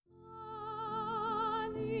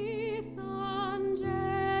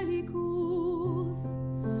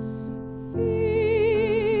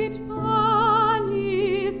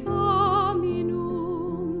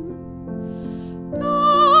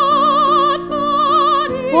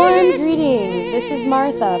this is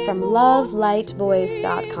Martha from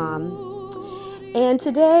lovelightvoice.com, and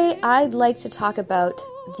today I'd like to talk about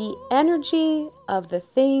the energy of the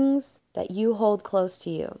things that you hold close to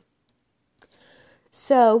you.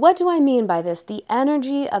 So, what do I mean by this? The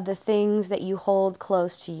energy of the things that you hold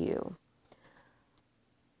close to you.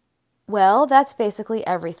 Well, that's basically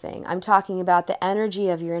everything. I'm talking about the energy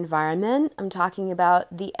of your environment. I'm talking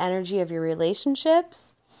about the energy of your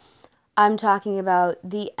relationships. I'm talking about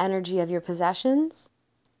the energy of your possessions,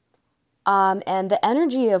 and the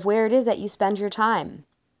energy of where it is that you spend your time.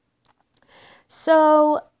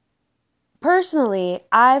 So, personally,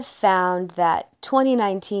 I've found that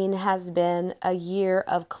 2019 has been a year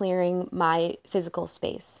of clearing my physical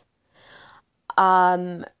space.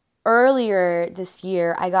 Earlier this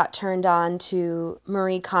year, I got turned on to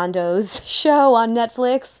Marie Kondo's show on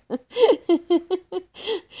Netflix.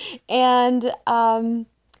 And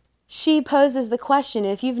she poses the question,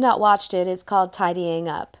 if you've not watched it, it's called Tidying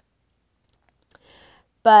Up.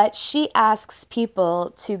 But she asks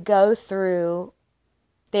people to go through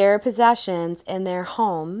their possessions in their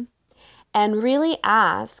home and really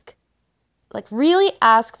ask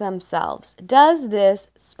themselves, does this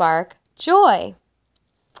spark joy?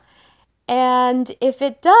 And if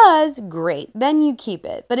it does, great, then you keep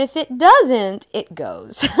it. But if it doesn't, it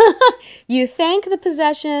goes. You thank the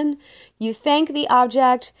possession, you thank the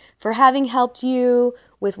object for having helped you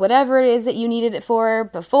with whatever it is that you needed it for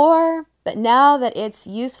before, but now that its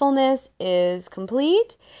usefulness is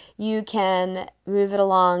complete, you can move it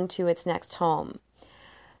along to its next home.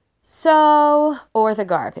 So, or the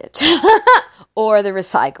garbage, or the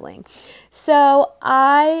recycling. So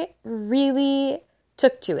I really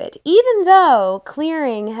took to it, even though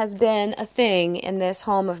clearing has been a thing in this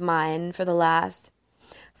home of mine for the last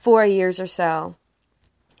 4 years or so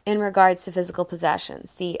in regards to physical possessions.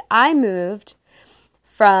 See, I moved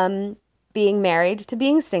from being married to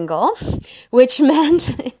being single, which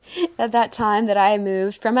meant at that time that I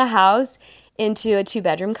moved from a house into a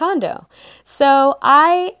 2-bedroom condo. So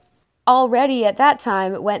I already at that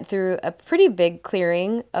time went through a pretty big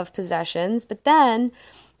clearing of possessions, but then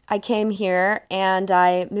I came here and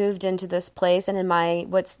I moved into this place, and in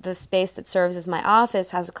what's the space that serves as my office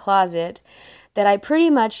has a closet that I pretty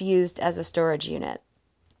much used as a storage unit.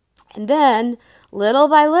 And then, little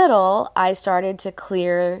by little, I started to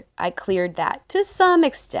cleared that to some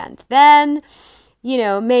extent. Then,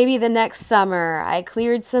 maybe the next summer, I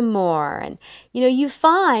cleared some more. And, you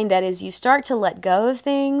find that as you start to let go of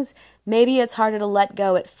things, maybe it's harder to let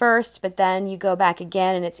go at first, but then you go back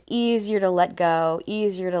again and it's easier to let go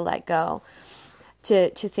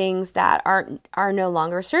to things that are no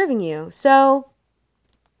longer serving you. So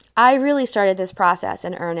I really started this process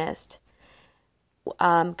in earnest,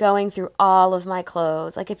 going through all of my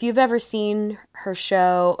clothes. Like if you've ever seen her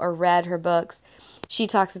show or read her books, she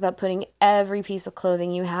talks about putting every piece of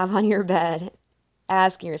clothing you have on your bed,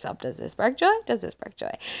 asking yourself, does this spark joy? Does this spark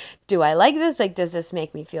joy? Do I like this? Does this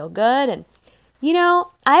make me feel good? And,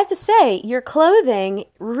 I have to say, your clothing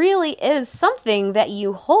really is something that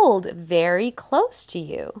you hold very close to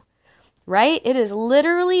you, right? It is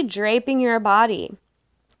literally draping your body.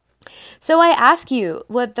 So I ask you,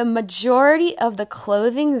 what the majority of the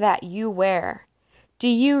clothing that you wear, do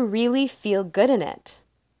you really feel good in it?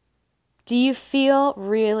 Do you feel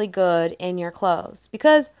really good in your clothes?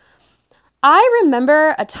 Because I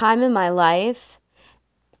remember a time in my life,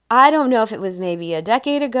 I don't know if it was maybe a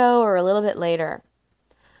decade ago or a little bit later,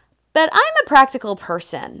 but I'm a practical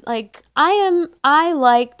person. Like I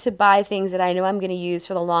like to buy things that I know I'm going to use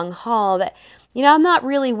for the long haul. That, I'm not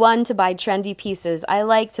really one to buy trendy pieces. I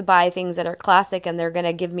like to buy things that are classic and they're going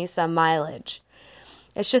to give me some mileage.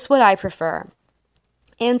 It's just what I prefer.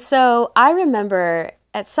 And so I remember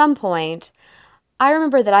at some point,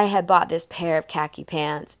 that I had bought this pair of khaki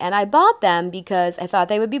pants, and I bought them because I thought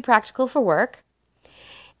they would be practical for work.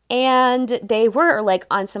 And they were like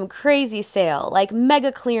on some crazy sale, like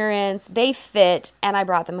mega clearance. They fit, and I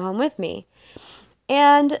brought them home with me.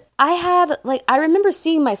 And I remember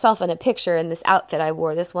seeing myself in a picture in this outfit I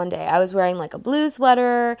wore this one day. I was wearing like a blue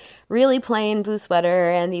sweater, really plain blue sweater,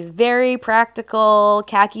 and these very practical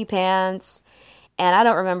khaki pants. And I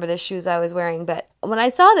don't remember the shoes I was wearing, but when I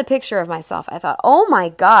saw the picture of myself, I thought, oh my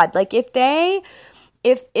God, like if a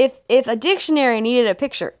dictionary needed a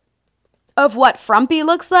picture of what frumpy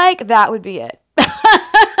looks like, that would be it.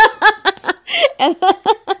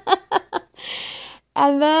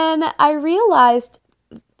 And then I realized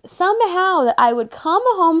somehow that I would come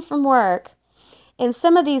home from work in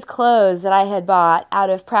some of these clothes that I had bought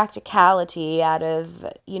out of practicality, out of,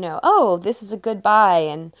 oh, this is a good buy,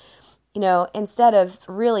 and instead of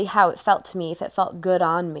really how it felt to me, if it felt good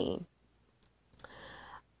on me.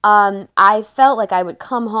 I felt like I would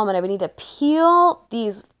come home and I would need to peel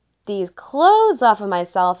these clothes off of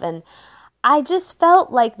myself, and I just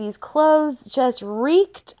felt like these clothes just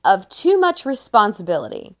reeked of too much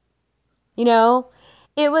responsibility. You know,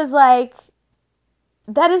 it was like,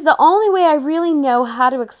 that is the only way I really know how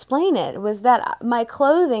to explain it, was that my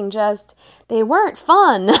clothing just, they weren't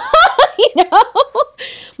fun. You know,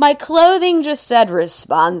 my clothing just said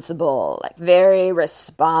responsible, like very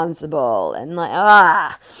responsible, and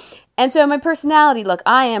like, And so my personality, look,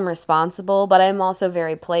 I am responsible, but I'm also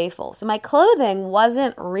very playful. So my clothing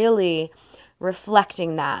wasn't really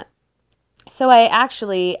reflecting that. So I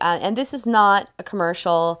actually, and this is not a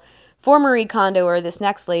commercial for Marie Kondo or this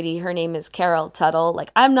next lady, her name is Carol Tuttle. Like,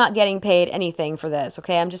 I'm not getting paid anything for this,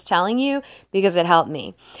 okay? I'm just telling you because it helped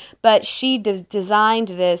me. But she designed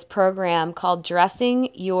this program called Dressing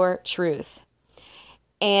Your Truth.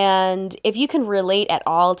 And if you can relate at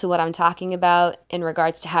all to what I'm talking about in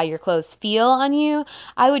regards to how your clothes feel on you,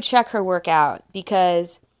 I would check her work out,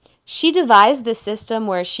 because she devised this system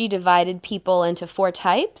where she divided people into 4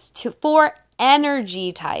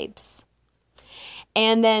 energy types.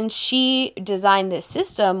 And then she designed this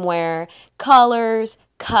system where colors,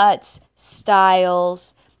 cuts,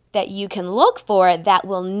 styles that you can look for that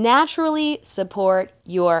will naturally support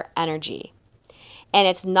your energy. And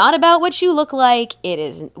it's not about what you look like. It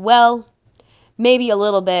is, well, maybe a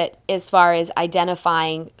little bit as far as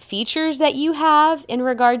identifying features that you have in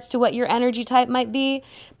regards to what your energy type might be.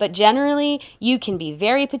 But generally, you can be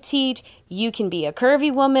very petite, you can be a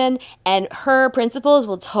curvy woman, and her principles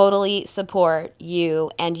will totally support you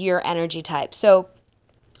and your energy type. So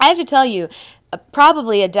I have to tell you,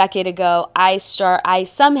 probably a decade ago, I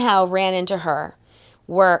somehow ran into her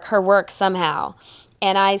work somehow.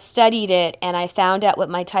 And I studied it, and I found out what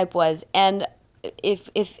my type was. And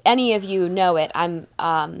if any of you know it, I'm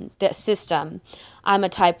the system. I'm a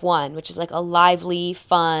type 1, which is like a lively,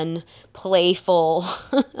 fun, playful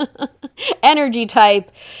energy type.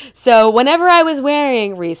 So whenever I was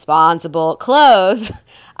wearing responsible clothes,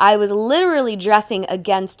 I was literally dressing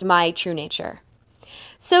against my true nature.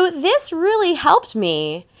 So this really helped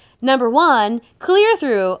me, number 1, clear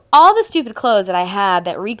through all the stupid clothes that I had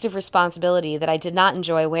that reeked of responsibility that I did not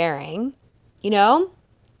enjoy wearing, you know?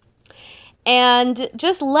 And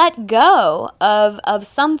just let go of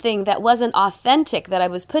something that wasn't authentic that I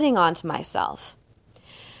was putting onto myself.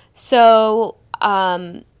 So,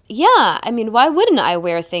 yeah, I mean, why wouldn't I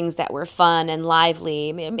wear things that were fun and lively?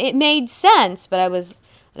 I mean, it made sense, but I was,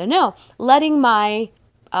 I don't know, letting my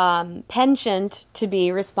penchant to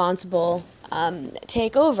be responsible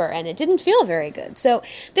take over, and it didn't feel very good. So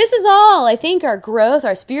this is all, I think, our growth,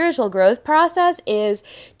 our spiritual growth process is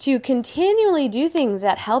to continually do things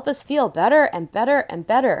that help us feel better and better and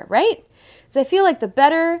better, right? So I feel like the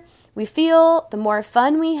better we feel, the more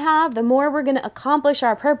fun we have, the more we're going to accomplish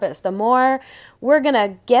our purpose, the more we're going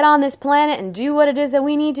to get on this planet and do what it is that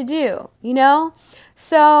we need to do, you know?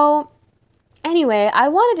 So anyway, I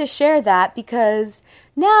wanted to share that because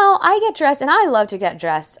now I get dressed, and I love to get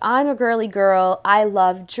dressed. I'm a girly girl. I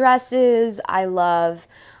love dresses. I love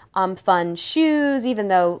fun shoes, even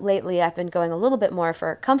though lately I've been going a little bit more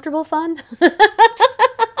for comfortable fun.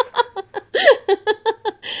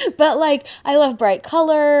 But like, I love bright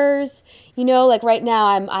colors. You know, like right now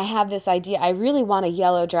I have this idea. I really want a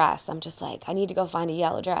yellow dress. I'm just like, I need to go find a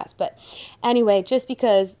yellow dress. But anyway, just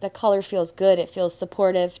because the color feels good, it feels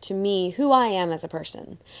supportive to me, who I am as a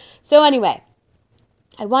person. So anyway,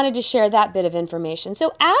 I wanted to share that bit of information.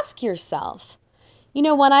 So ask yourself, you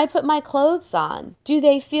know, when I put my clothes on, do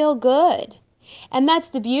they feel good? And that's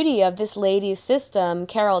the beauty of this lady's system,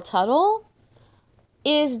 Carol Tuttle,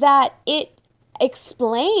 is that it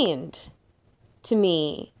explained to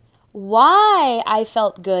me why I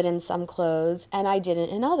felt good in some clothes and I didn't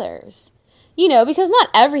in others. You know, because not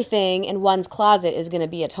everything in one's closet is going to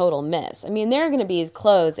be a total miss. I mean, there are going to be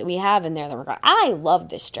clothes that we have in there that we're going, I love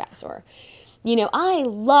this dress, or, you know, I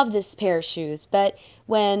love this pair of shoes. But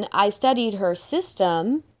when I studied her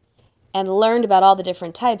system and learned about all the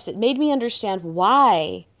different types, it made me understand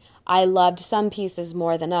why I loved some pieces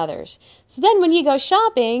more than others. So then when you go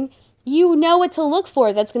shopping, you know what to look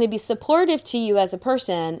for that's going to be supportive to you as a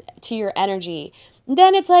person, to your energy. And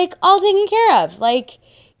then it's like all taken care of. Like,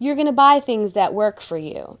 you're going to buy things that work for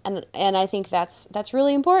you. And I think that's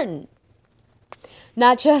really important.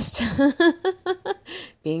 Not just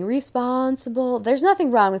being responsible. There's nothing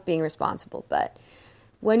wrong with being responsible, but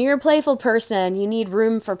when you're a playful person, you need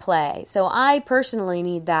room for play. So I personally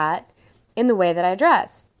need that in the way that I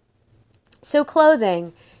dress. So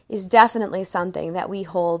clothing is definitely something that we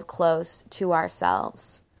hold close to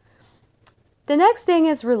ourselves. The next thing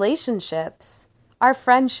is relationships our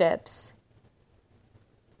friendships,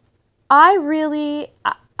 I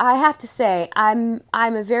have to say, I'm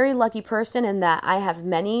a very lucky person in that I have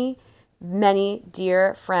many, many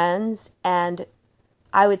dear friends, and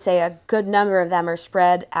I would say a good number of them are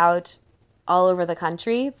spread out all over the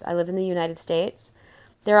country. I live in the United States.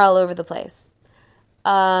 They're all over the place.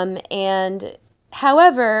 And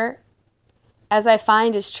however, as I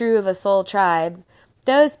find is true of a soul tribe,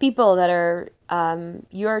 those people that are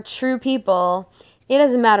your true people, it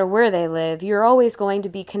doesn't matter where they live. You're always going to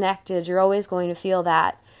be connected. You're always going to feel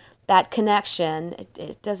that connection.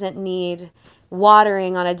 It doesn't need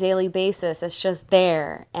watering on a daily basis. It's just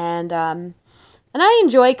there. And I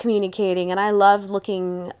enjoy communicating, and I love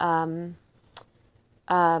looking,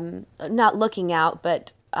 not looking out,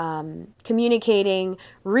 but communicating,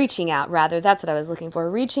 reaching out, rather. That's what I was looking for.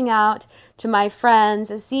 Reaching out to my friends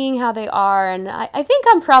and seeing how they are, and I think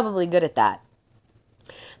I'm probably good at that.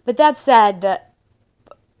 But that said,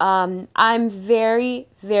 I'm very,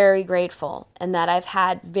 very grateful in that I've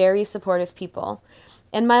had very supportive people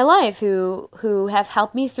in my life who have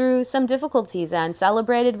helped me through some difficulties and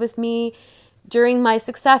celebrated with me during my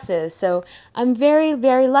successes. So I'm very,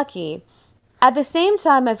 very lucky. At the same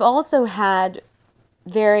time, I've also had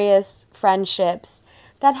various friendships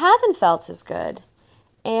that haven't felt as good,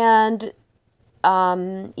 and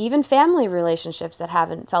even family relationships that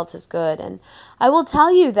haven't felt as good. And I will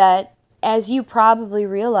tell you that, as you probably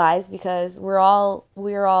realize, because we're all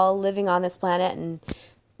living on this planet, and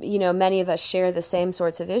many of us share the same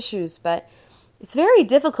sorts of issues, but it's very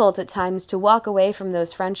difficult at times to walk away from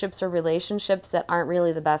those friendships or relationships that aren't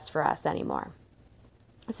really the best for us anymore.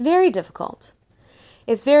 It's very difficult.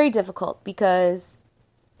 It's very difficult because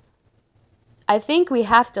I think we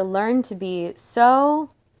have to learn to be so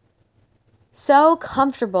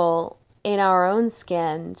comfortable in our own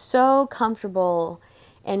skin, so comfortable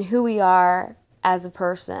in who we are as a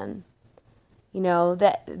person.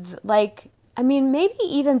 Maybe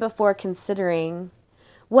even before considering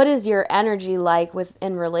what is your energy like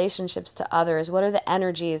in relationships to others, what are the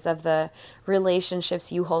energies of the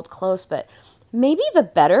relationships you hold close, but maybe the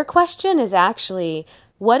better question is actually,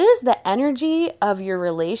 what is the energy of your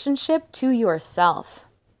relationship to yourself?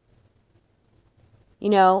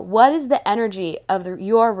 What is the energy of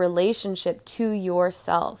your relationship to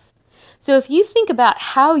yourself? So if you think about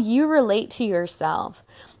how you relate to yourself,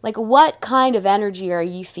 like what kind of energy are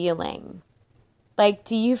you feeling? Like,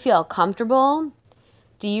 do you feel comfortable?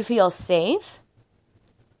 Do you feel safe?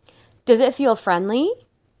 Does it feel friendly?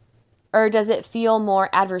 Or does it feel more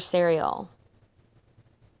adversarial?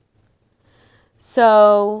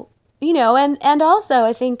 So, and also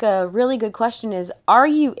I think a really good question is, are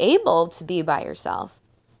you able to be by yourself?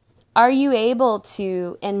 Are you able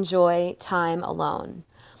to enjoy time alone?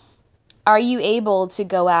 Are you able to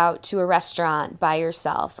go out to a restaurant by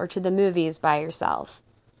yourself or to the movies by yourself?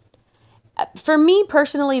 For me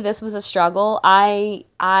personally, this was a struggle. I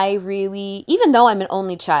really, even though I'm an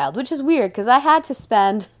only child, which is weird because I had to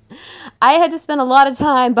spend a lot of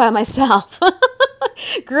time by myself.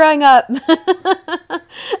 Growing up,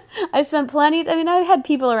 I spent I've had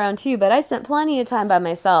people around too, but I spent plenty of time by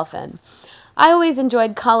myself, and I always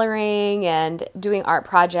enjoyed coloring and doing art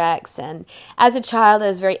projects, and as a child I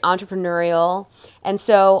was very entrepreneurial, and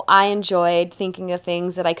so I enjoyed thinking of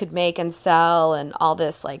things that I could make and sell and all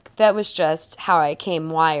this. That was just how I came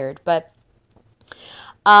wired. But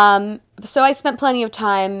so I spent plenty of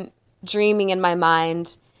time dreaming in my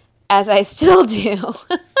mind, as I still do.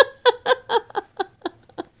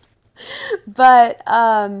 But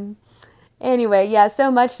anyway, yeah,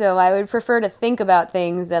 so much so I would prefer to think about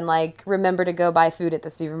things and remember to go buy food at the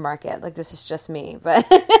supermarket. This is just me, but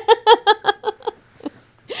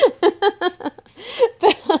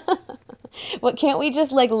what, can't we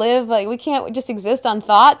just live, we can't just exist on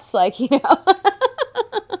thoughts, that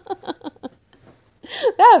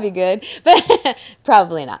would be good, but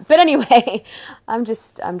probably not. But anyway, I'm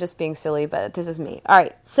just being silly, but this is me. All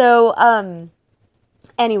right. So,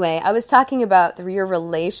 anyway, I was talking about your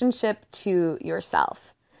relationship to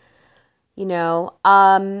yourself.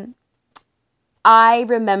 I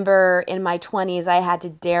remember in my 20s, I had to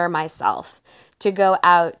dare myself to go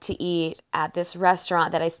out to eat at this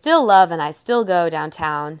restaurant that I still love and I still go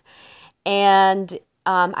downtown. And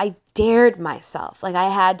I dared myself. I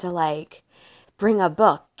had to bring a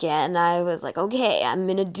book, and I was okay, I'm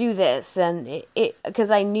going to do this. And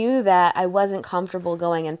because I knew that I wasn't comfortable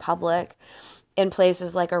going in public in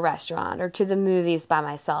places like a restaurant or to the movies by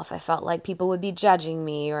myself. I felt like people would be judging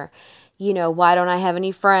me, or, why don't I have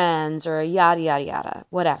any friends, or yada, yada, yada,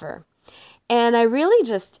 whatever. And I really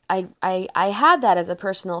just, I had that as a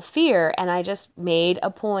personal fear, and I just made a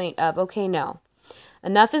point of, okay, no,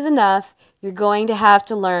 Enough is enough. You're going to have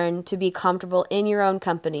to learn to be comfortable in your own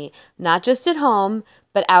company, not just at home,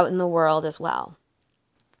 but out in the world as well.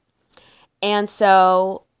 And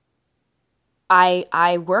so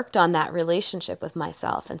I worked on that relationship with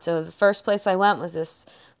myself. And so the first place I went was this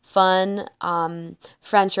fun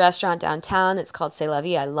French restaurant downtown. It's called C'est La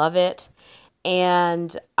Vie. I love it.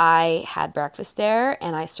 And I had breakfast there,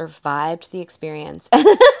 and I survived the experience.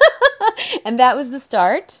 And that was the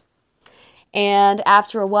start. And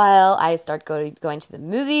after a while, I started going to the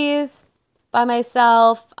movies by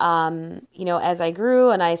myself, as I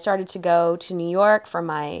grew, and I started to go to New York for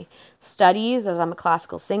my studies, as I'm a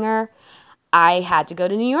classical singer. I had to go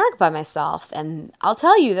to New York by myself. And I'll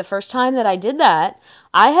tell you, the first time that I did that,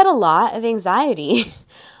 I had a lot of anxiety.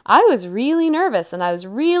 I was really nervous, and I was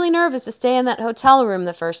really nervous to stay in that hotel room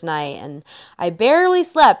the first night. And I barely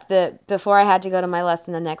slept before I had to go to my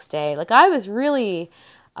lesson the next day. Like, I was really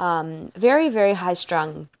very, very high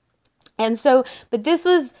strung. And so, but this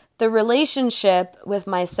was the relationship with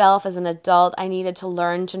myself as an adult. I needed to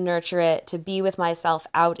learn to nurture it, to be with myself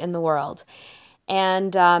out in the world.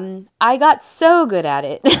 And I got so good at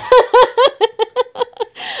it.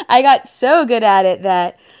 I got so good at it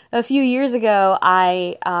that a few years ago,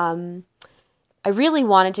 I really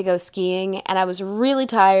wanted to go skiing, and I was really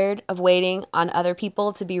tired of waiting on other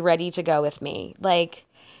people to be ready to go with me. Like,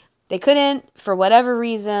 they couldn't, for whatever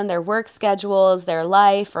reason, their work schedules, their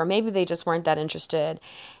life, or maybe they just weren't that interested.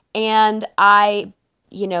 And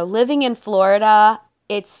living in Florida,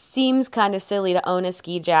 it seems kind of silly to own a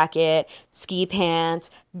ski jacket, ski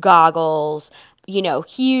pants, goggles,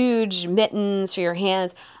 huge mittens for your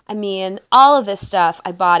hands. I mean, all of this stuff,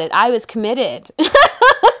 I bought it. I was committed.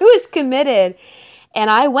 I was committed. And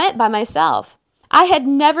I went by myself. I had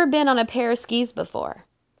never been on a pair of skis before.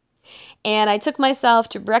 And I took myself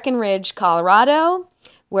to Breckenridge, Colorado,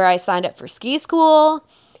 where I signed up for ski school.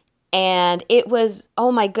 And it was,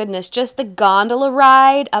 oh my goodness, just the gondola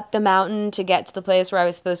ride up the mountain to get to the place where I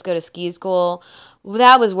was supposed to go to ski school. Well,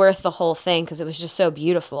 that was worth the whole thing because it was just so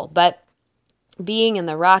beautiful. But being in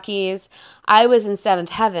the Rockies, I was in seventh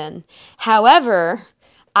heaven. However,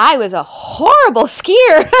 I was a horrible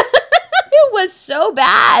skier. It was so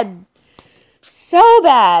bad. So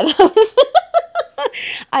bad.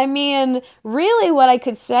 I mean, really what I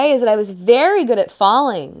could say is that I was very good at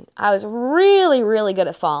falling. I was really, really good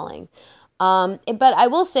at falling. But I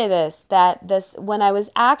will say that when I was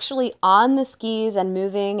actually on the skis and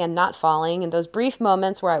moving and not falling, in those brief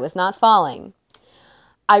moments where I was not falling,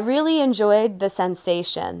 I really enjoyed the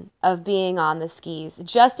sensation of being on the skis,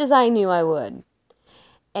 just as I knew I would.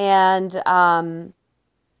 And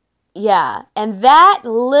and that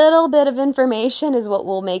little bit of information is what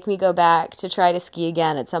will make me go back to try to ski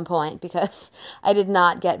again at some point, because I did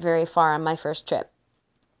not get very far on my first trip.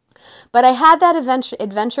 But I had that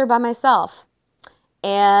adventure by myself,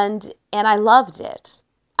 and I loved it.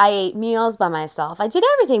 I ate meals by myself. I did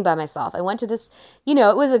everything by myself. I went to this,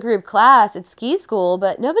 it was a group class at ski school,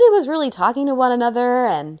 but nobody was really talking to one another,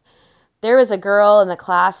 and there was a girl in the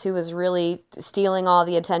class who was really stealing all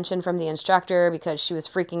the attention from the instructor because she was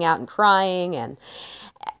freaking out and crying. And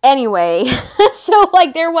anyway, so I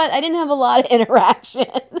didn't have a lot of interaction.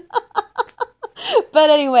 But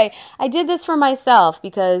anyway, I did this for myself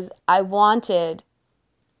because I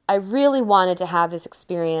really wanted to have this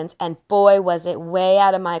experience, and boy, was it way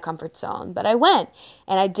out of my comfort zone. But I went,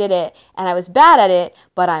 and I did it, and I was bad at it,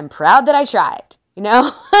 but I'm proud that I tried,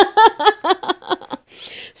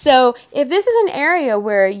 So if this is an area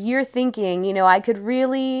where you're thinking, I could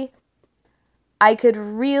really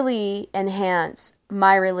enhance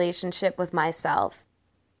my relationship with myself,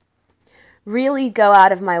 really go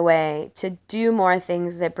out of my way to do more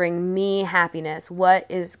things that bring me happiness, what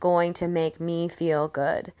is going to make me feel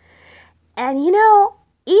good. And even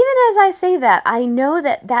as I say that, I know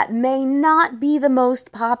that may not be the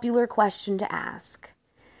most popular question to ask.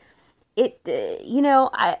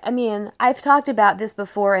 I've talked about this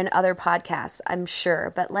before in other podcasts, I'm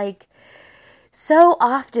sure, but so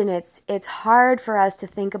often it's hard for us to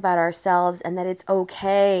think about ourselves, and that it's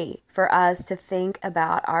okay for us to think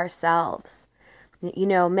about ourselves.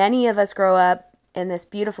 Many of us grow up in this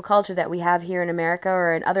beautiful culture that we have here in America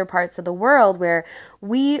or in other parts of the world where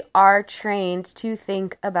we are trained to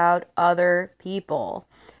think about other people.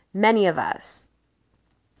 Many of us.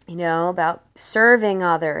 About serving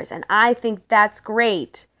others. And I think that's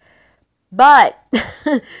great. But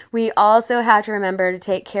we also have to remember to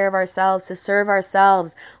take care of ourselves, to serve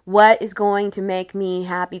ourselves. What is going to make me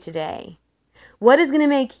happy today? What is going to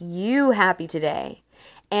make you happy today?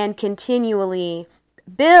 And continually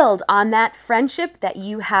build on that friendship that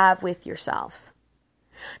you have with yourself.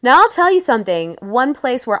 Now, I'll tell you something. One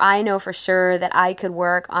place where I know for sure that I could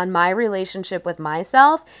work on my relationship with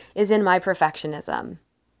myself is in my perfectionism.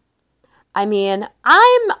 I mean,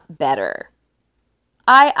 I'm better.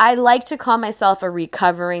 I like to call myself a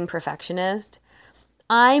recovering perfectionist.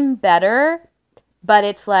 I'm better, but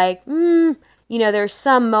it's like, there's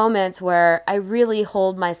some moments where I really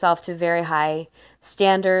hold myself to very high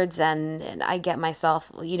standards and I get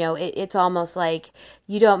myself, it's almost like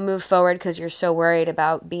you don't move forward because you're so worried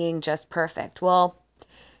about being just perfect. Well,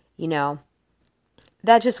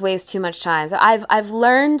 that just wastes too much time. So I've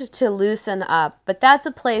learned to loosen up, but that's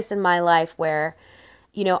a place in my life where,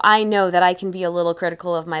 I know that I can be a little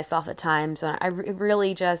critical of myself at times when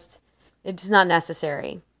it's not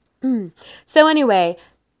necessary. So anyway,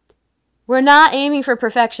 we're not aiming for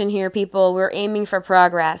perfection here, people. We're aiming for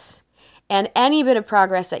progress. And any bit of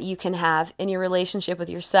progress that you can have in your relationship with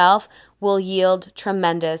yourself will yield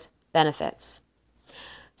tremendous benefits.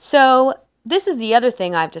 So this is the other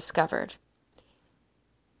thing I've discovered.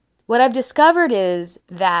 What I've discovered is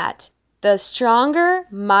that the stronger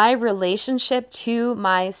my relationship to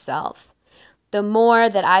myself, the more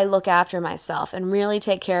that I look after myself and really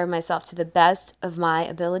take care of myself to the best of my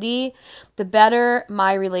ability, the better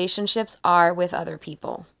my relationships are with other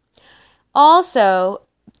people. Also,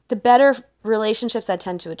 the better relationships I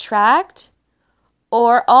tend to attract,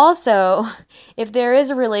 or also, if there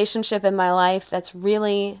is a relationship in my life that's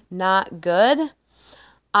really not good,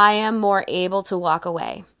 I am more able to walk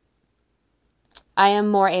away. And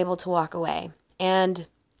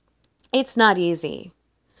it's not easy.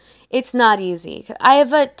 I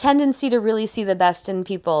have a tendency to really see the best in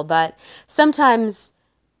people, but sometimes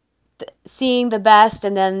seeing the best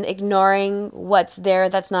and then ignoring what's there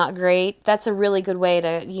that's not great, that's a really good way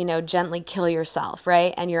to, gently kill yourself,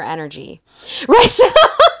 right? And your energy, right? So,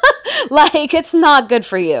 it's not good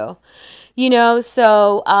for you,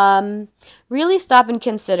 so really stop and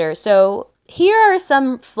consider. So here are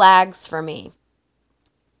some flags for me.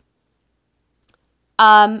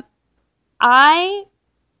 I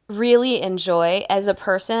really enjoy, as a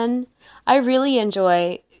person,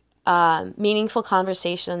 meaningful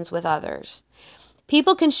conversations with others.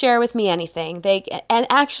 People can share with me anything. And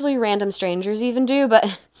actually random strangers even do,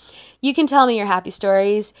 but you can tell me your happy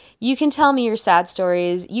stories. You can tell me your sad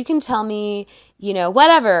stories. You can tell me,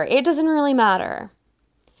 whatever. It doesn't really matter.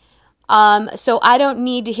 So I don't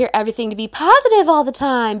need to hear everything to be positive all the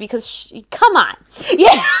time because, come on.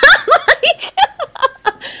 Yeah.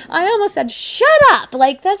 I almost said, shut up.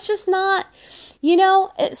 That's just not,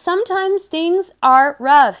 sometimes things are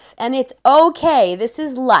rough and it's okay. This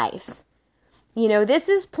is life. This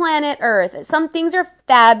is planet Earth. Some things are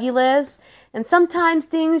fabulous and sometimes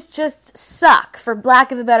things just suck, for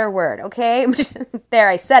lack of a better word. Okay. There,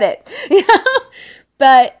 I said it.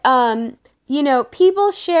 But,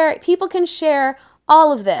 people can share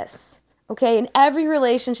all of this. Okay, in every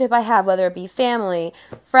relationship I have, whether it be family,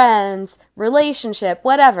 friends, relationship,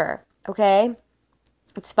 whatever, okay?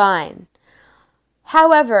 It's fine.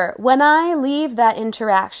 However, when I leave that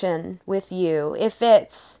interaction with you, if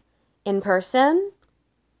it's in person,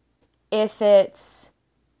 if it's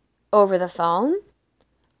over the phone,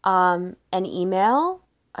 an email,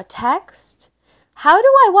 a text, how do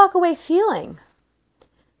I walk away feeling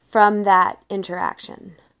from that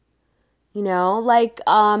interaction?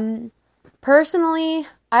 Personally,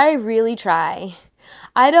 I really try.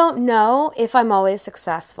 I don't know if I'm always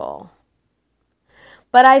successful,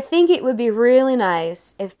 but I think it would be really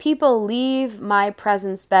nice if people leave my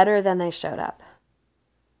presence better than they showed up.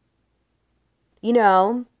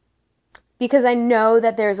 Because I know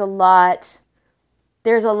that there's a lot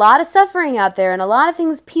of suffering out there and a lot of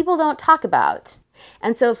things people don't talk about.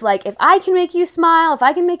 And so if I can make you smile, if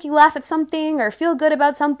I can make you laugh at something or feel good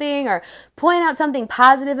about something or point out something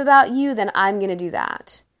positive about you, then I'm going to do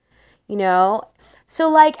that.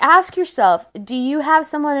 So ask yourself, do you have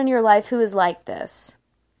someone in your life who is like this?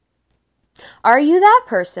 Are you that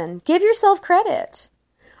person? Give yourself credit.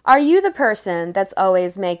 Are you the person that's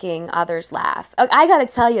always making others laugh? I got to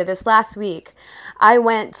tell you, this last week, I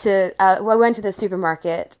went to the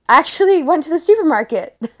supermarket. I actually went to the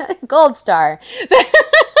supermarket, Gold Star.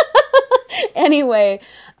 Anyway,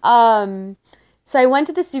 so I went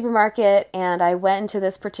to the supermarket and I went into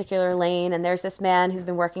this particular lane and there's this man who's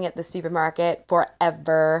been working at the supermarket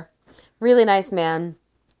forever. Really nice man.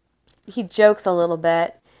 He jokes a little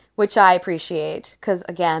bit, which I appreciate because,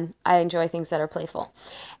 again, I enjoy things that are playful.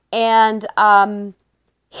 And I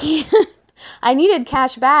needed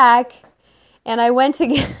cash back, and I went to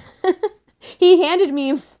get... He handed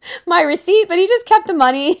me my receipt, but he just kept the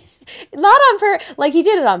money. Not on like he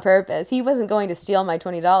did it on purpose. He wasn't going to steal my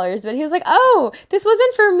 $20, but he was like, "Oh, this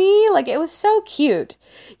wasn't for me." Like, it was so cute.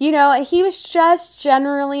 You know, he was just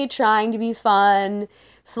generally trying to be fun,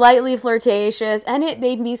 slightly flirtatious, and it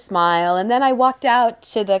made me smile. And then I walked out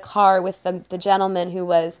to the car with the gentleman who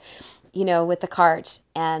was, you know, with the cart.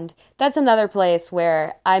 And that's another place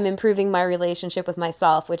where I'm improving my relationship with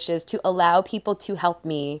myself, which is to allow people to help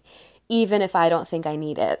me, even if I don't think I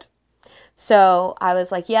need it. So I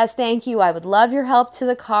was like, yes, thank you. I would love your help to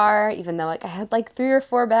the car, even though like I had like 3 or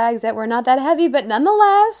 4 bags that were not that heavy, but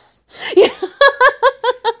nonetheless.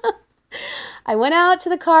 I went out to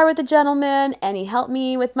the car with the gentleman and he helped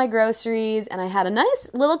me with my groceries, and I had a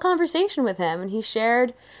nice little conversation with him, and he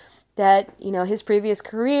shared that, you know, his previous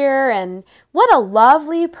career and what a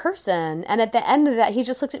lovely person. And at the end of that, he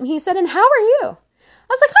just looked at me, he said, "And how are you?" I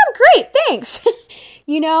was like, "I'm great, thanks."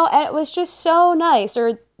 You know, and it was just so nice.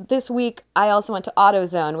 Or this week, I also went to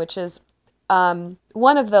AutoZone, which is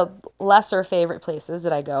one of the lesser favorite places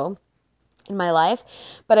that I go in my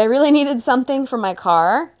life. But I really needed something for my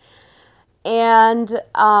car. And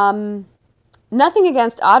nothing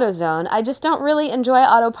against AutoZone. I just don't really enjoy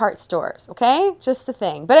auto parts stores, okay? Just the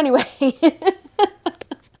thing. But anyway,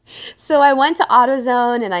 so I went to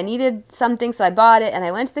AutoZone and I needed something, so I bought it, and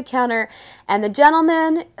I went to the counter, and the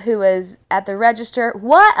gentleman who was at the register,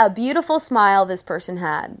 what a beautiful smile this person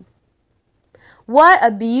had. What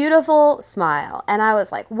a beautiful smile. And I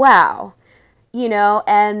was like, wow, you know,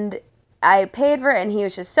 and I paid for it, and he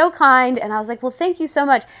was just so kind, and I was like, well, thank you so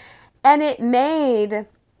much. And it made,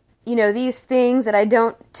 you know, these things that I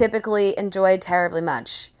don't typically enjoy terribly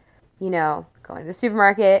much, you know, going to the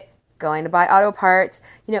supermarket, going to buy auto parts,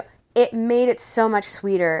 you know, it made it so much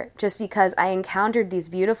sweeter just because I encountered these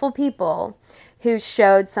beautiful people who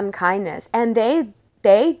showed some kindness, and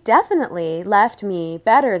they definitely left me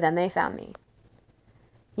better than they found me.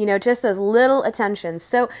 You know, just those little attentions.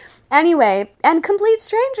 So anyway, and complete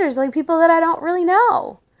strangers, like people that I don't really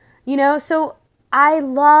know, you know, so I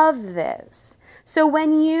love this. So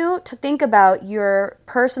when you think about your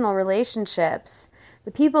personal relationships,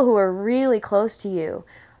 the people who are really close to you,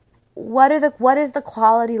 what is the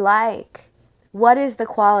quality like? What is the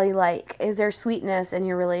quality like? Is there sweetness in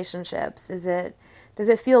your relationships? Does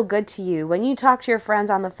it feel good to you? When you talk to your friends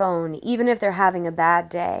on the phone, even if they're having a bad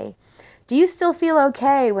day, do you still feel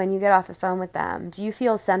okay when you get off the phone with them? Do you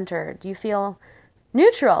feel centered? Do you feel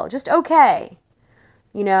neutral? Just okay?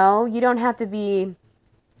 You know, you don't have to be,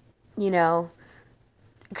 you know,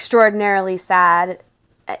 extraordinarily sad,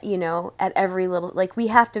 you know, at every little, like we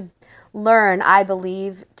have to learn, I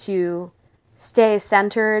believe, to stay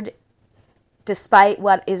centered despite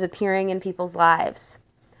what is appearing in people's lives.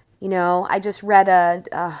 You know, I just read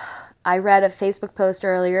I read a Facebook post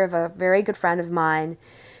earlier of a very good friend of mine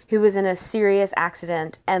who was in a serious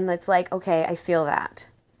accident, and it's like, okay, I feel that.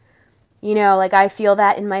 You know, like I feel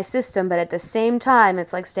that in my system, but at the same time,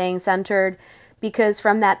 it's like staying centered, because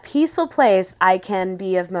from that peaceful place, I can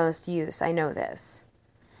be of most use. I know this.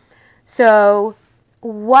 So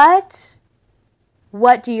what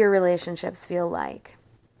do your relationships feel like?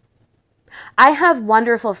 I have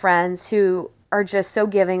wonderful friends who are just so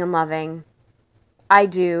giving and loving. I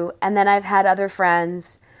do. And then I've had other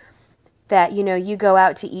friends that, you know, you go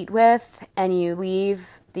out to eat with and you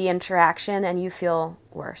leave the interaction and you feel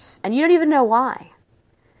worse. And you don't even know why.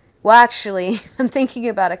 Well, actually, I'm thinking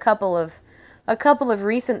about a couple of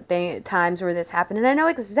recent times where this happened, and I know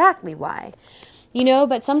exactly why. You know,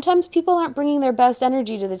 but sometimes people aren't bringing their best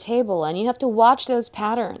energy to the table, and you have to watch those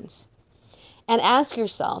patterns and ask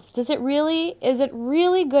yourself, is it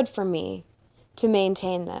really good for me to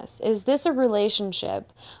maintain this? Is this a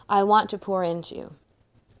relationship I want to pour into?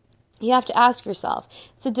 You have to ask yourself.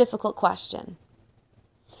 It's a difficult question.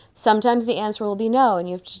 Sometimes the answer will be no, and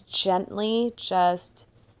you have to gently just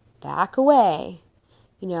back away.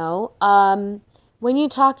 You know, when you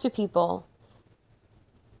talk to people,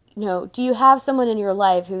 you know, do you have someone in your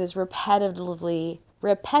life who is repetitively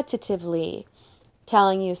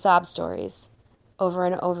telling you sob stories over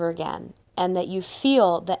and over again, and that you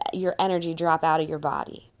feel that your energy drop out of your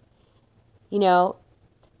body? You know,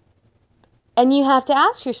 and you have to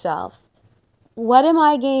ask yourself, what am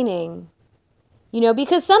I gaining? You know,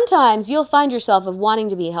 because sometimes you'll find yourself of wanting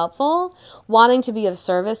to be helpful, wanting to be of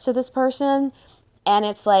service to this person, and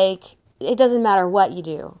it's like, it doesn't matter what you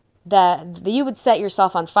do, that you would set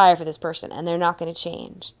yourself on fire for this person and they're not going to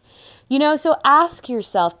change. You know, so ask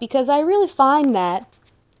yourself, because I really find that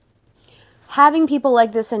having people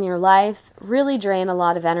like this in your life really drain a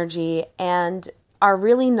lot of energy and are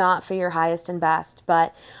really not for your highest and best.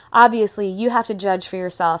 But obviously you have to judge for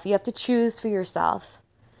yourself. You have to choose for yourself.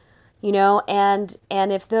 and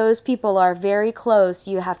if those people are very close,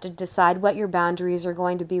 you have to decide what your boundaries are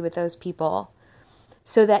going to be with those people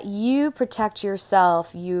so that you protect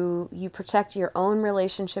yourself, you protect your own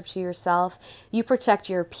relationship to yourself, you protect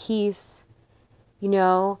your peace,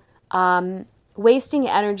 wasting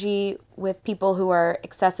energy with people who are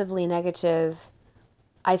excessively negative,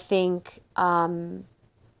 I think,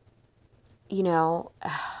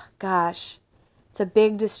 gosh, it's a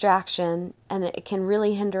big distraction and it can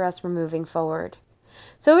really hinder us from moving forward.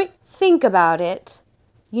 So think about it,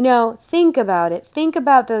 think about it. Think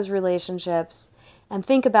about those relationships and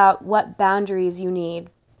think about what boundaries you need.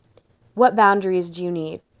 What boundaries do you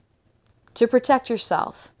need to protect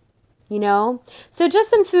yourself? So just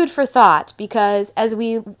some food for thought, because as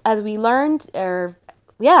we learn,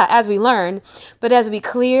 but as we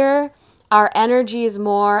clear our energies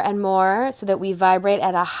more and more so that we vibrate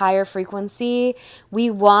at a higher frequency, we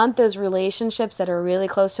want those relationships that are really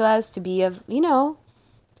close to us to be of,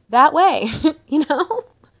 that way,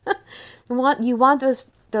 You want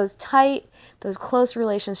those tight, those close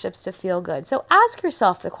relationships to feel good. So ask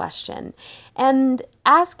yourself the question and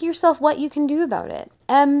ask yourself what you can do about it.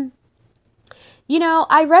 I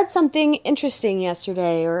read something interesting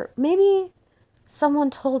yesterday, or maybe someone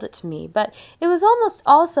told it to me, but it was almost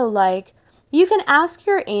also like, you can ask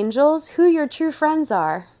your angels who your true friends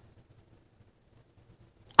are.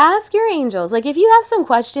 Ask your angels. Like if you have some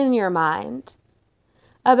question in your mind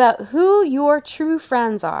about who your true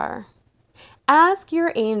friends are, ask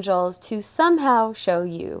your angels to somehow show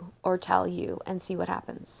you or tell you and see what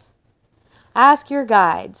happens. Ask your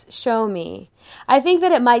guides, show me. I think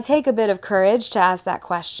that it might take a bit of courage to ask that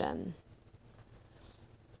question.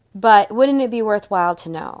 But wouldn't it be worthwhile to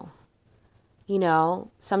know?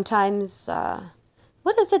 Sometimes,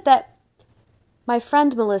 what is it that my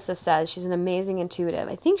friend Melissa says? She's an amazing intuitive.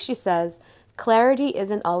 I think she says, clarity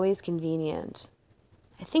isn't always convenient.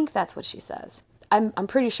 I think that's what she says. I'm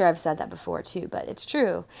pretty sure I've said that before too, but it's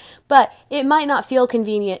true. But it might not feel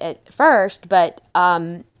convenient at first, but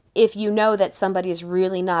if you know that somebody is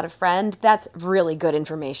really not a friend, that's really good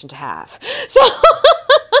information to have. So,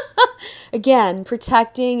 again,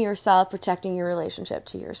 protecting yourself, protecting your relationship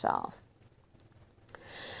to yourself.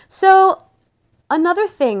 So, another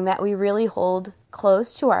thing that we really hold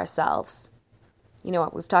close to ourselves,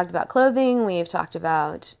 we've talked about clothing, we've talked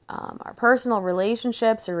about our personal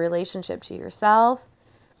relationships or relationship to yourself,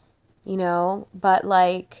 but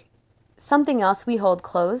like something else we hold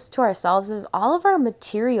close to ourselves is all of our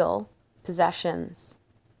material possessions.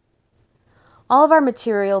 All of our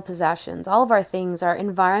material possessions, all of our things, our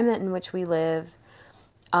environment in which we live.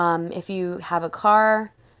 If you have a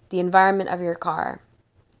car, the environment of your car,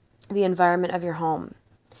 the environment of your home.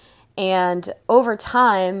 And over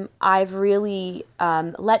time, I've really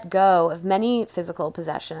let go of many physical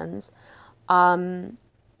possessions.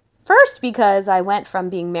 First, because I went from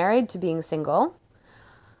being married to being single.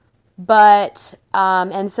 But,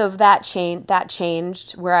 and so that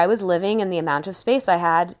changed where I was living and the amount of space I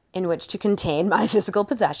had in which to contain my physical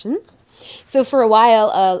possessions. So for a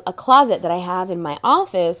while, a closet that I have in my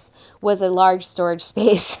office was a large storage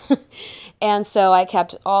space. And so I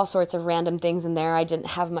kept all sorts of random things in there. I didn't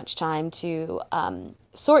have much time to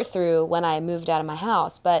sort through when I moved out of my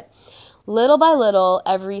house. But little by little,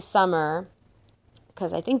 every summer,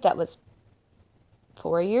 because I think that was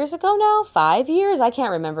 4 years ago now, 5 years, I can't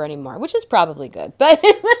remember anymore, which is probably good. But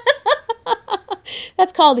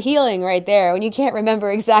that's called healing right there, when you can't remember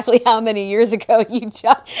exactly how many years ago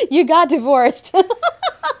you got divorced.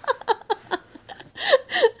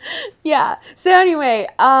 Yeah. So anyway,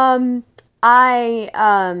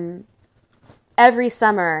 every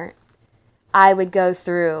summer I would go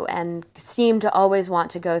through and seem to always want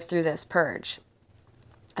to go through this purge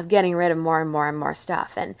of getting rid of more and more and more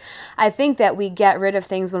stuff. And I think that we get rid of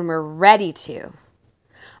things when we're ready to.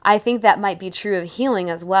 I think that might be true of healing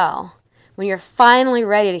as well. When you're finally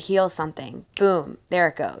ready to heal something, boom, there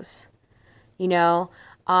it goes.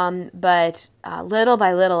 But little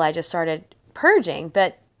by little I just started purging.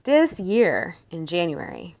 But this year in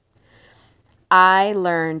January, I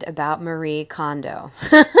learned about Marie Kondo.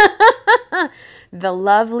 The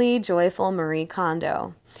lovely, joyful Marie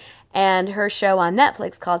Kondo. And her show on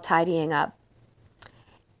Netflix called Tidying Up.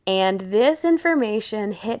 And this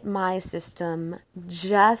information hit my system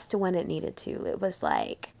just when it needed to. It was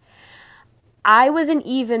like, I wasn't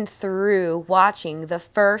even through watching the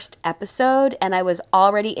first episode, and I was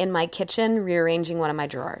already in my kitchen rearranging one of my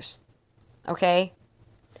drawers. Okay?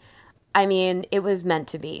 I mean, it was meant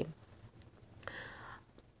to be.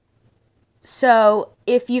 So,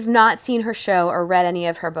 if you've not seen her show or read any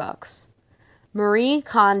of her books, Marie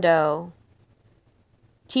Kondo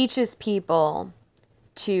teaches people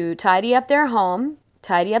to tidy up their home,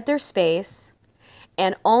 tidy up their space,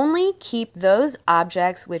 and only keep those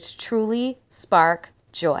objects which truly spark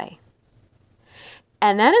joy.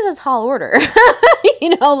 And that is a tall order.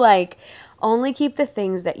 Like only keep the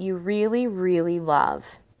things that you really, really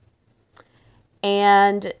love.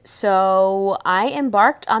 And so I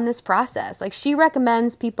embarked on this process. Like she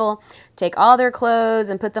recommends people take all their clothes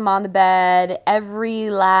and put them on the bed, every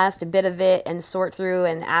last bit of it, and sort through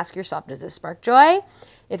and ask yourself, does this spark joy?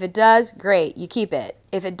 If it does, great, you keep it.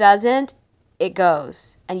 If it doesn't, it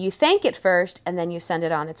goes. And you thank it first, and then you send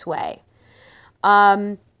it on its way.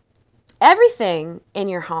 Everything in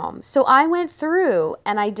your home. So I went through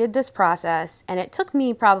and I did this process, and it took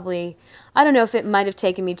me probably, I don't know if it might have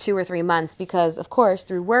taken me 2 or 3 months because, of course,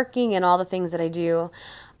 through working and all the things that I do,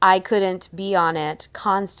 I couldn't be on it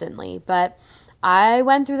constantly. But I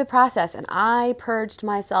went through the process and I purged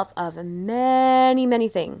myself of many, many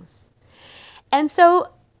things. And so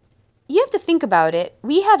you have to think about it.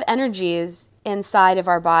 We have energies inside of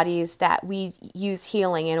our bodies that we use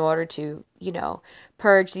healing in order to,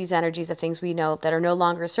 purge these energies of things we know that are no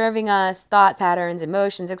longer serving us, thought patterns,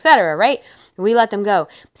 emotions, etc., right? We let them go.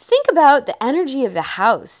 Think about the energy of the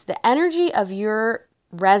house, the energy of your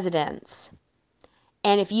residence.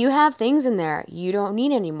 And if you have things in there you don't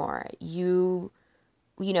need anymore, you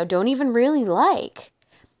don't even really like,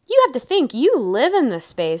 you have to think you live in this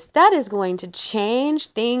space. That is going to change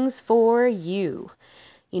things for you.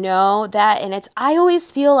 And I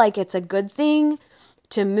always feel like it's a good thing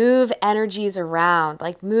to move energies around,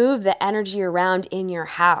 like move the energy around in your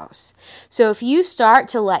house. So if you start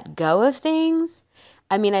to let go of things,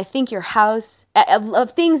 I think your house,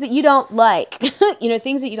 of things that you don't like,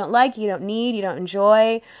 things that you don't like, you don't need, you don't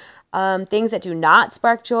enjoy, things that do not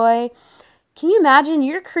spark joy. Can you imagine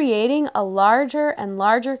you're creating a larger and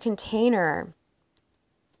larger container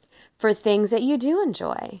for things that you do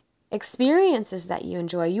enjoy, experiences that you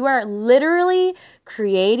enjoy? You are literally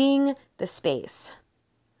creating the space.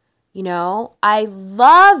 I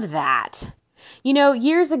love that.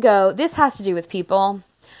 Years ago, this has to do with people,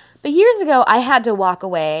 but years ago I had to walk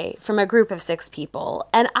away from a group of 6 people,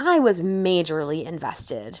 and I was majorly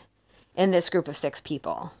invested in this group of 6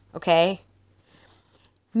 people, okay?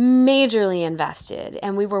 Majorly invested,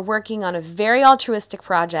 and we were working on a very altruistic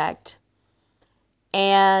project,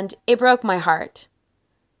 and it broke my heart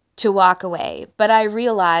to walk away, but I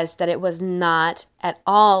realized that it was not at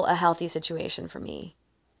all a healthy situation for me.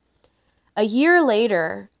 A year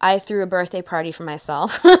later, I threw a birthday party for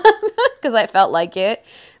myself because I felt like it. It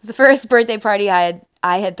was the first birthday party I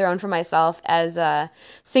had thrown for myself as a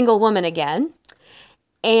single woman again.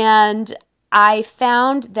 And I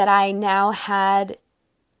found that I now had,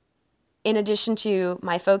 in addition to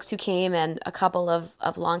my folks who came and a couple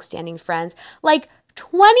of longstanding friends, like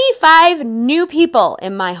 25 new people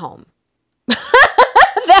in my home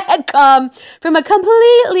that had come from a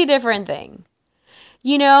completely different thing.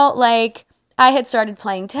 I had started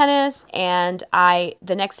playing tennis, and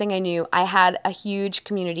the next thing I knew, I had a huge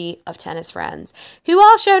community of tennis friends who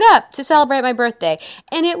all showed up to celebrate my birthday,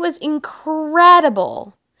 and it was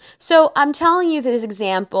incredible. So I'm telling you this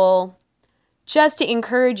example just to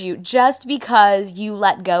encourage you. Just because you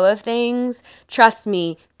let go of things, trust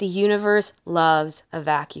me, the universe loves a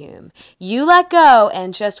vacuum. You let go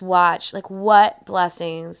and just watch what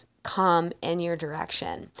blessings come in your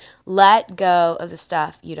direction. Let go of the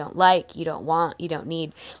stuff you don't like, you don't want, you don't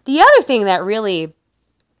need. The other thing that really,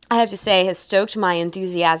 I have to say, has stoked my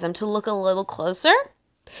enthusiasm to look a little closer,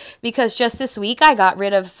 because just this week I got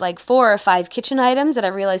rid of 4 or 5 kitchen items that I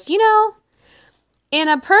realized, in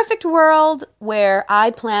a perfect world where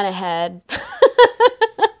I plan ahead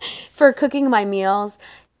for cooking my meals,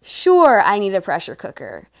 sure, I need a pressure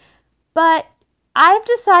cooker. But I've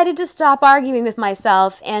decided to stop arguing with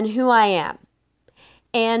myself and who I am.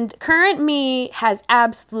 And current me has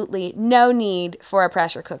absolutely no need for a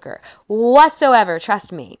pressure cooker whatsoever,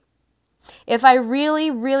 trust me. If I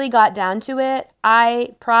really, really got down to it,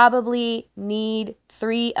 I probably need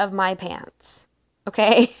 3 of my pants.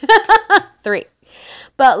 Okay? 3.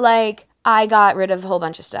 But I got rid of a whole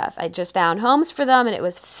bunch of stuff. I just found homes for them and it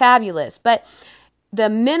was fabulous. But the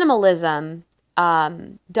minimalism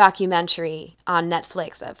documentary on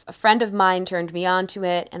Netflix, a friend of mine turned me on to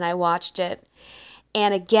it and I watched it.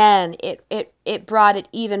 And again, it brought it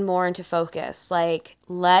even more into focus.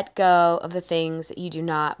 Let go of the things that you do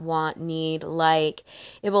not want, need, like.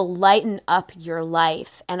 It will lighten up your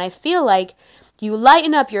life. And I feel like you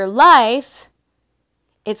lighten up your life,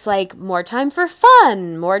 it's more time for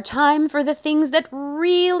fun, more time for the things that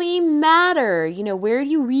really matter. Where do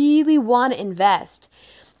you really want to invest?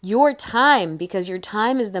 your time, because your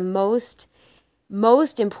time is the most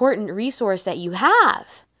important resource that you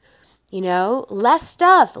have. Less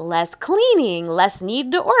stuff, less cleaning, less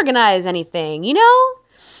need to organize anything,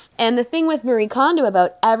 And the thing with Marie Kondo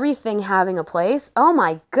about everything having a place, oh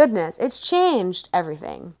my goodness, it's changed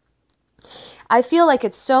everything. I feel like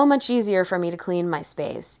it's so much easier for me to clean my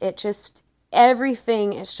space.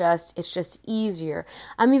 Everything is it's just easier.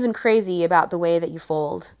 I'm even crazy about the way that you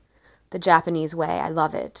fold, the Japanese way. I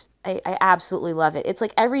love it. I absolutely love it. It's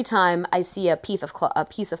like every time I see a piece of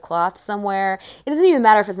cloth somewhere, it doesn't even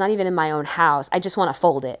matter if it's not even in my own house. I just want to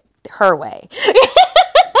fold it her way.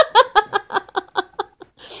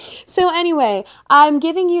 So anyway, I'm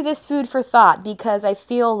giving you this food for thought because I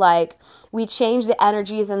feel like we change the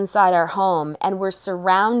energies inside our home and we're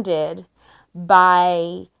surrounded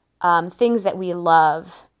by things that we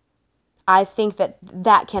love. I think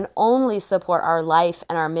that can only support our life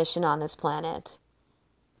and our mission on this planet.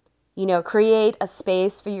 Create a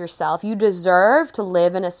space for yourself. You deserve to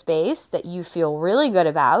live in a space that you feel really good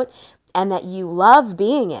about and that you love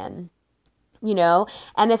being in.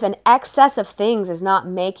 And if an excess of things is not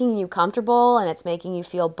making you comfortable and it's making you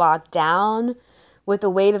feel bogged down with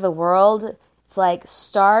the weight of the world, it's like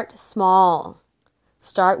start small.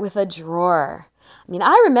 Start with a drawer.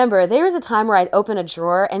 I remember there was a time where I'd open a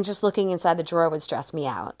drawer and just looking inside the drawer would stress me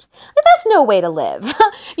out. That's no way to live.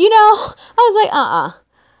 I was like,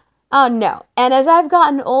 oh no. And as I've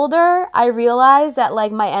gotten older, I realized that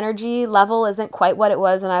my energy level isn't quite what it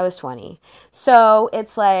was when I was 20. So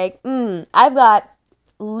it's like, I've got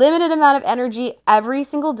limited amount of energy every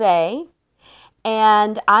single day,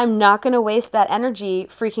 and I'm not going to waste that energy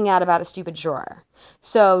freaking out about a stupid drawer.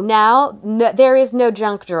 So now there is no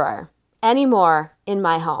junk drawer anymore in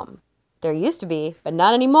my home. There used to be, but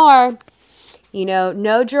not anymore.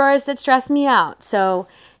 No drawers that stress me out. So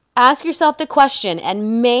ask yourself the question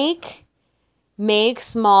and make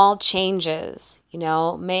small changes.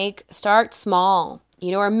 Start small.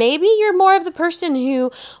 Or maybe you're more of the person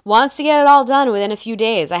who wants to get it all done within a few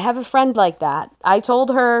days. I have a friend like that. I told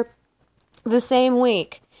her the same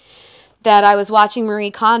week that I was watching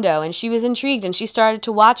Marie Kondo, and she was intrigued and she started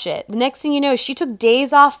to watch it. The next thing you know, she took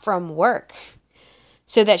days off from work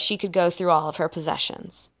so that she could go through all of her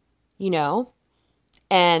possessions, and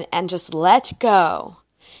just let go.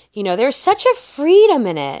 There's such a freedom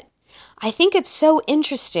in it. I think it's so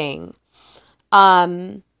interesting.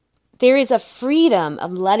 There is a freedom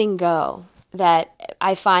of letting go that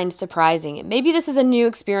I find surprising. Maybe this is a new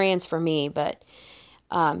experience for me, but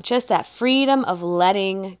just that freedom of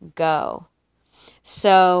letting go.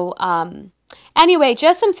 So anyway,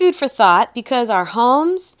 just some food for thought, because our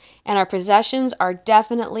homes and our possessions are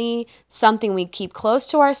definitely something we keep close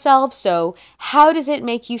to ourselves. So how does it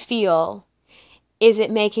make you feel? Is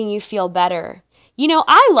it making you feel better?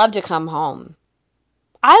 I love to come home.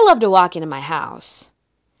 I love to walk into my house.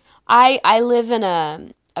 I live in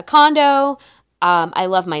a condo. I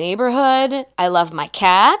love my neighborhood. I love my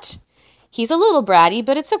cat. He's a little bratty,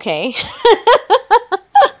 but it's okay.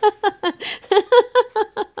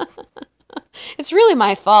 It's really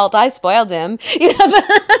my fault. I spoiled him.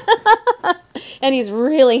 And he's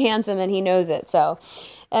really handsome and he knows it. So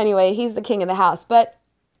anyway, he's the king of the house. But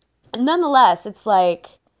nonetheless, it's like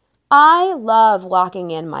I love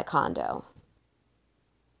walking in my condo.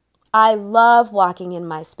 I love walking in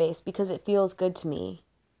my space because it feels good to me.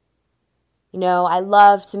 I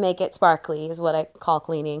love to make it sparkly is what I call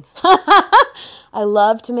cleaning. I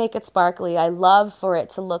love to make it sparkly. I love for it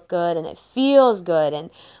to look good and it feels good. And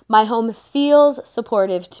my home feels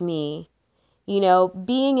supportive to me.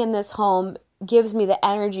 Being in this home gives me the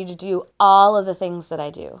energy to do all of the things that I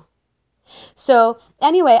do. So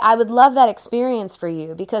anyway, I would love that experience for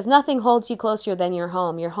you because nothing holds you closer than your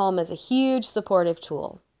home. Your home is a huge supportive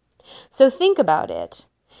tool. So think about it.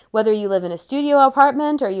 Whether you live in a studio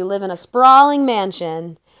apartment or you live in a sprawling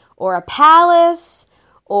mansion or a palace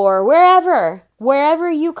or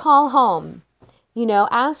wherever you call home,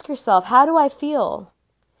 ask yourself, how do I feel?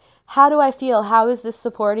 How do I feel? How is this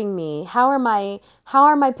supporting me? How are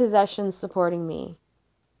my possessions supporting me?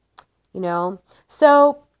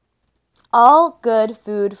 So all good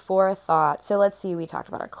food for thought. So let's see, we talked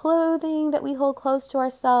about our clothing that we hold close to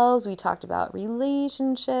ourselves. We talked about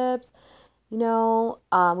relationships. We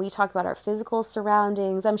talked about our physical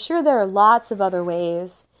surroundings. I'm sure there are lots of other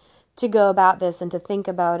ways to go about this and to think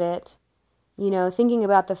about it. Thinking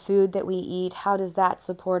about the food that we eat, how does that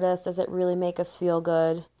support us? Does it really make us feel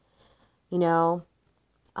good? And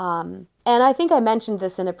I think I mentioned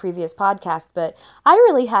this in a previous podcast, but I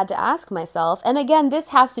really had to ask myself, and again, this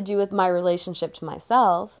has to do with my relationship to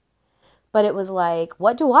myself, but it was like,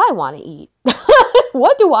 what do I want to eat?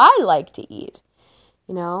 What do I like to eat?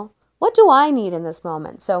 You know, what do I need in this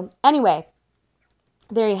moment? So anyway,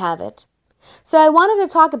 there you have it. So I wanted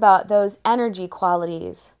to talk about those energy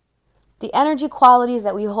qualities, the energy qualities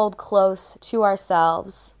that we hold close to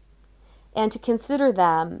ourselves, and to consider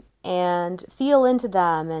them and feel into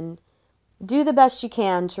them and do the best you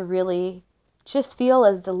can to really just feel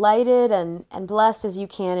as delighted and blessed as you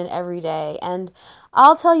can in every day. And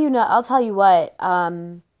I'll tell you what,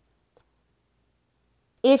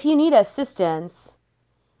 if you need assistance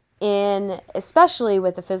especially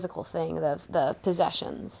with the physical thing, the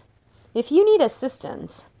possessions, if you need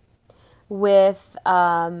assistance with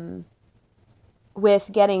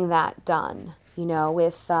getting that done,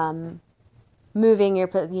 with moving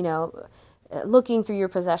your, looking through your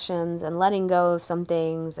possessions and letting go of some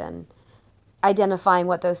things and identifying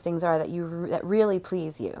what those things are that really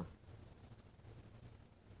please you.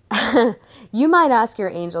 You might ask your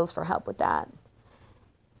angels for help with that.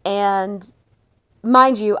 And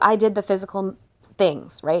mind you, I did the physical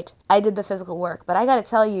things, right? I did the physical work. But I got to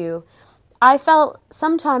tell you, I felt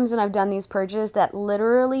sometimes when I've done these purges that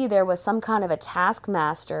literally there was some kind of a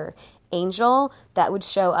taskmaster angel that would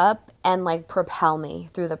show up and like propel me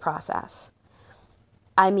through the process.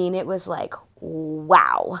 I mean, it was like,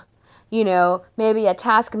 wow. Maybe a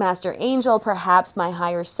taskmaster angel, perhaps my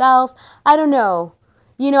higher self. I don't know.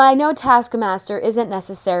 I know taskmaster isn't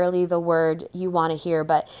necessarily the word you want to hear,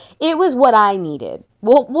 but it was what I needed.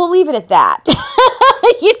 We'll leave it at that.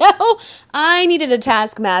 I needed a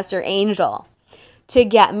taskmaster angel to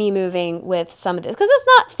get me moving with some of this, because it's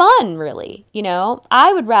not fun, really.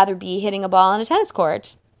 I would rather be hitting a ball on a tennis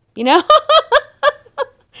court. I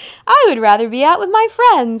would rather be out with my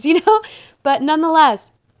friends. But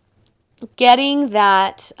nonetheless, getting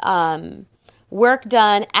that work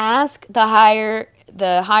done, ask the higher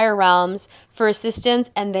realms for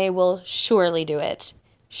assistance, and they will surely do it.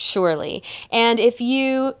 Surely. And if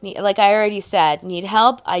you, like I already said, need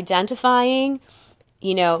help identifying,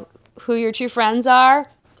 who your true friends are,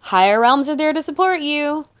 higher realms are there to support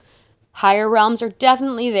you. Higher realms are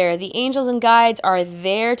definitely there. The angels and guides are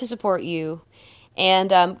there to support you.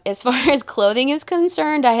 And as far as clothing is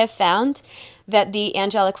concerned, I have found that the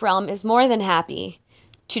angelic realm is more than happy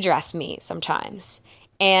to dress me sometimes.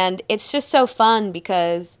 And it's just so fun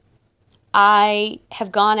because I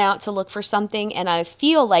have gone out to look for something and I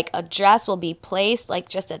feel like a dress will be placed like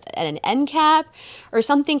just at an end cap or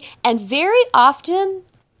something. And very often,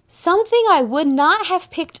 something I would not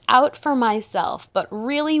have picked out for myself, but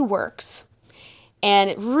really works. And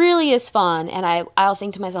it really is fun. And I'll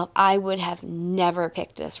think to myself, I would have never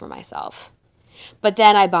picked this for myself. But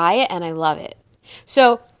then I buy it and I love it.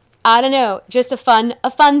 So I don't know, just a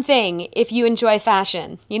fun thing if you enjoy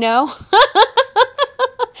fashion,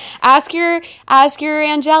 Ask your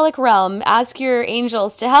angelic realm, ask your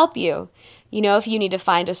angels to help you. If you need to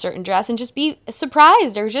find a certain dress, and just be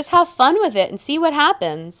surprised or just have fun with it and see what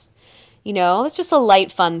happens. It's just a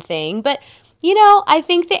light, fun thing. But, I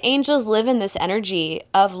think the angels live in this energy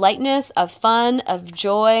of lightness, of fun, of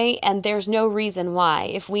joy, and there's no reason why,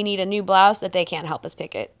 if we need a new blouse, that they can't help us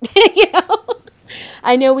pick it.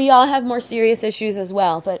 I know we all have more serious issues as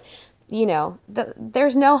well, but,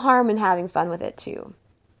 there's no harm in having fun with it too.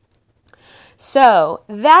 So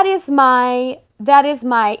that is my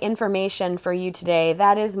information for you today.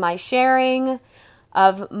 That is my sharing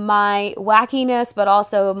of my wackiness, but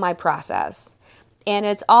also my process. And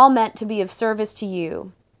it's all meant to be of service to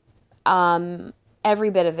you,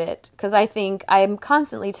 every bit of it. Because I think I'm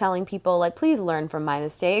constantly telling people, like, please learn from my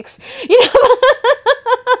mistakes.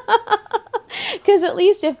 Because at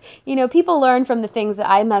least if, people learn from the things that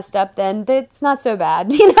I messed up, then it's not so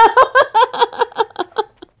bad,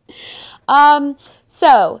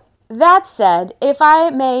 So, that said, if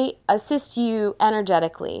I may assist you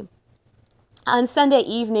energetically, on Sunday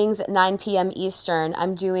evenings at 9 p.m. Eastern,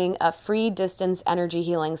 I'm doing a free distance energy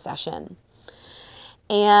healing session.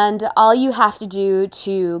 And all you have to do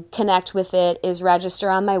to connect with it is register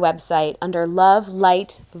on my website under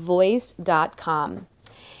lovelightvoice.com.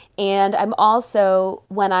 And I'm also,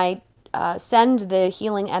 when I send the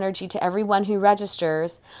healing energy to everyone who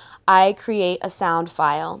registers, I create a sound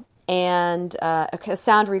file and a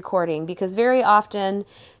sound recording, because very often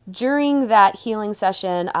during that healing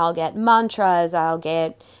session, I'll get mantras, I'll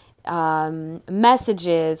get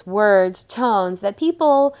messages, words, tones that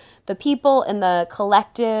the people in the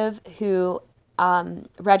collective who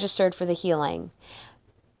registered for the healing,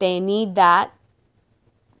 they need that,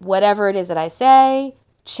 whatever it is that I say,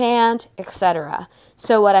 chant, etc.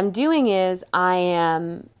 So what I'm doing is I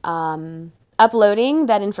am uploading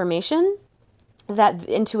that information that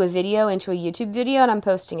into a video, into a YouTube video, and I'm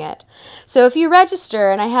posting it. So if you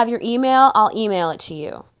register and I have your email, I'll email it to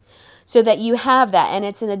you so that you have that. And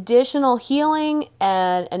it's an additional healing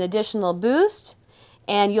and an additional boost,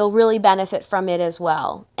 and you'll really benefit from it as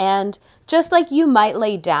well. And just like you might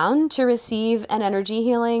lay down to receive an energy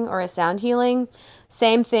healing or a sound healing,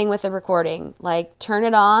 same thing with the recording. Like, turn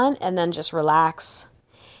it on and then just relax.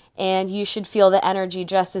 And you should feel the energy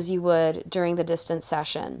just as you would during the distance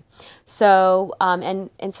session. So, and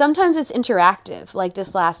sometimes it's interactive. Like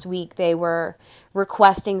this last week, they were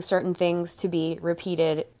requesting certain things to be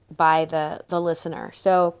repeated by the listener.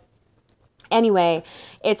 So anyway,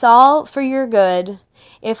 it's all for your good.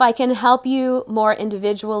 If I can help you more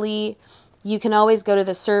individually, you can always go to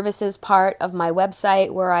the services part of my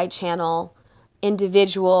website where I channel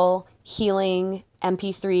individual healing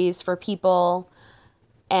MP3s for people.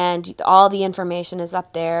 And all the information is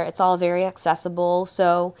up there. It's all very accessible.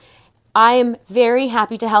 So I am very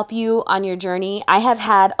happy to help you on your journey. I have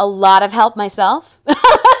had a lot of help myself.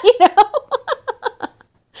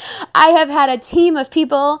 I have had a team of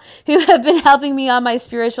people who have been helping me on my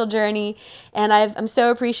spiritual journey, and I'm so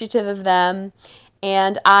appreciative of them.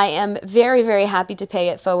 And I am very, very happy to pay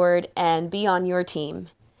it forward and be on your team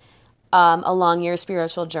along your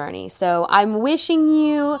spiritual journey. So I'm wishing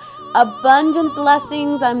you abundant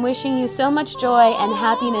blessings. I'm wishing you so much joy and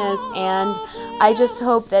happiness. And I just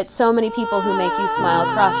hope that so many people who make you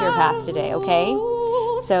smile cross your path today, okay?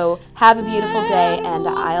 So have a beautiful day, and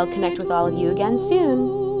I'll connect with all of you again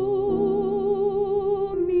soon.